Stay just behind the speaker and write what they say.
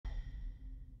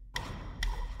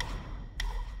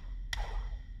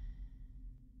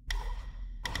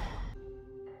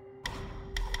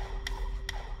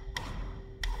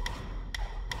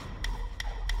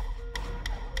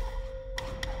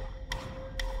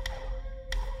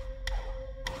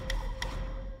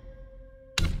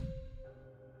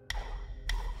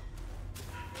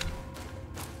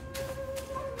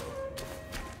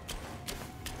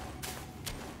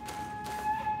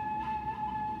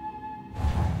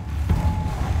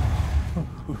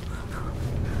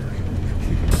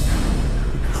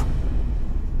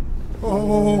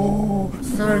Oh,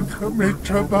 thank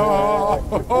Mitaba.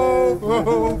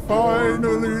 Oh,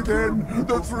 finally then,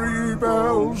 the 3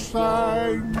 bells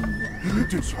sang.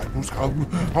 Disciples come,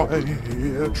 I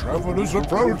hear travelers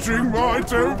approaching my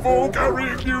temple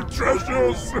carrying new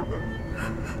treasures.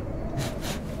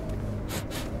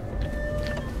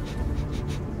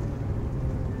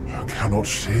 I cannot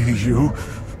see you,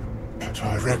 but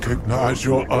I recognize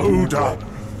your odor.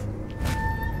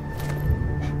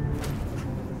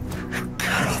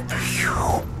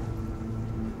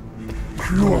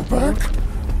 You are back?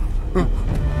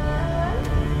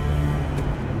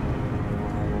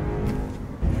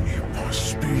 It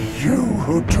must be you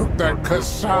who took that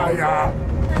Kasaya.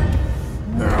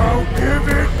 Now give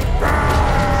it back!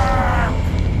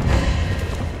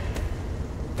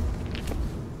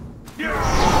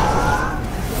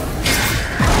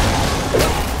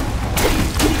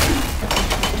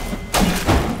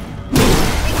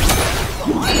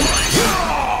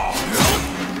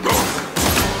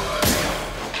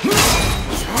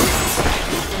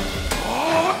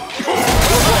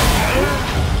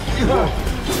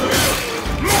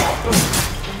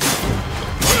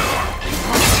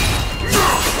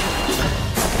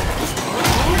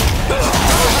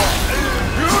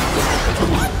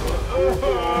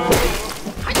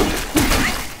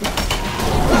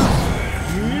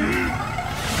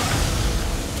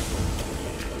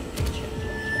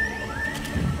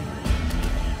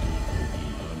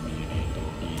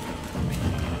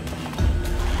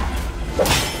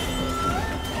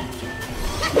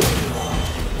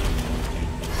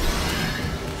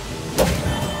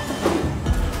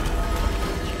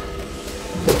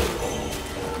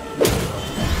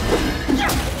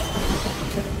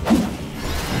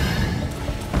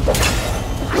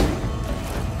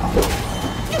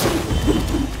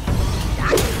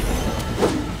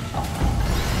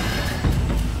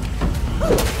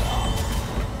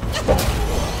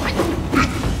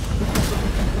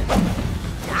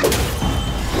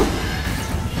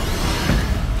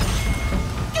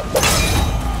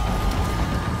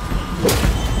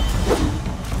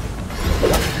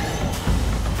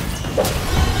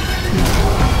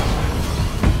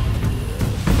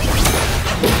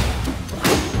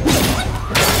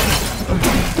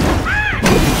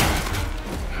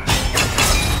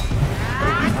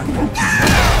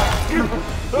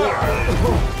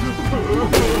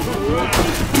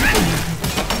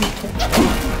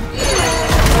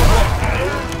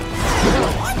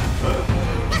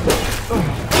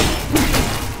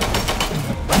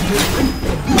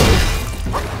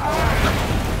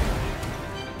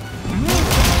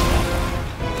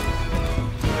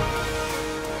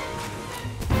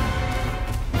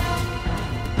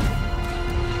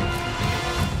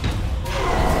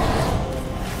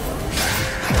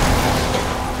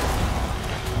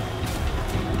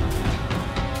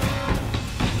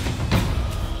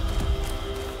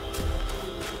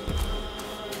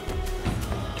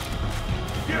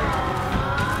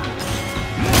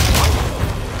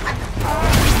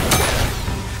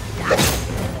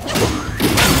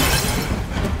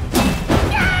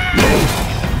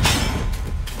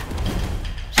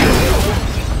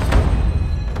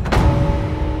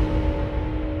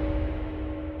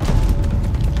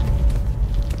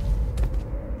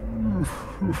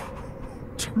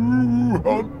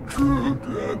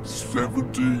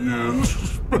 Years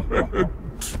spent.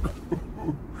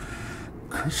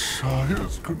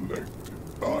 Kasaya's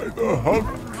collected by the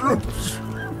hundreds.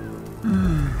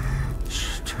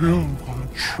 Still one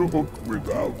short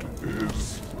without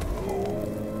his.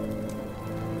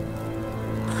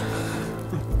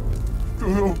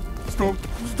 Oh, stop!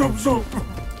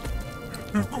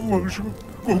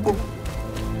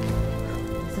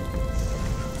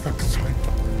 Kasaya,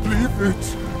 leave it.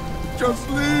 Just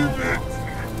leave it.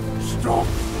 Stop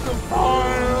the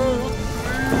fire!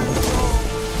 Please.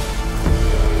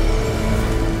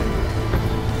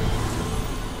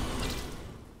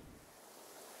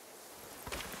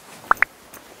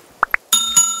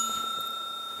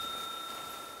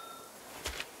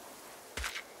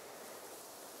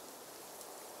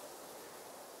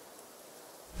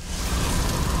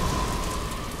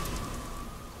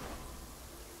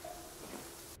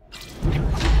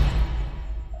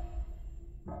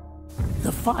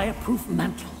 The fireproof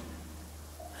mantle.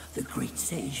 The great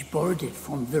sage borrowed it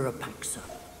from Virapaxa.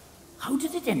 How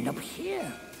did it end up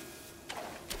here?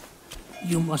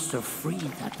 You must have freed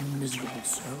that miserable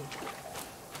soul.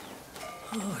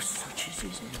 Oh, such is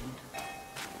his end.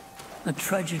 A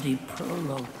tragedy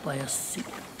prologued by a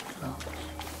secret class.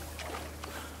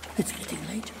 It's getting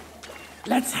late.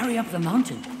 Let's hurry up the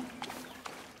mountain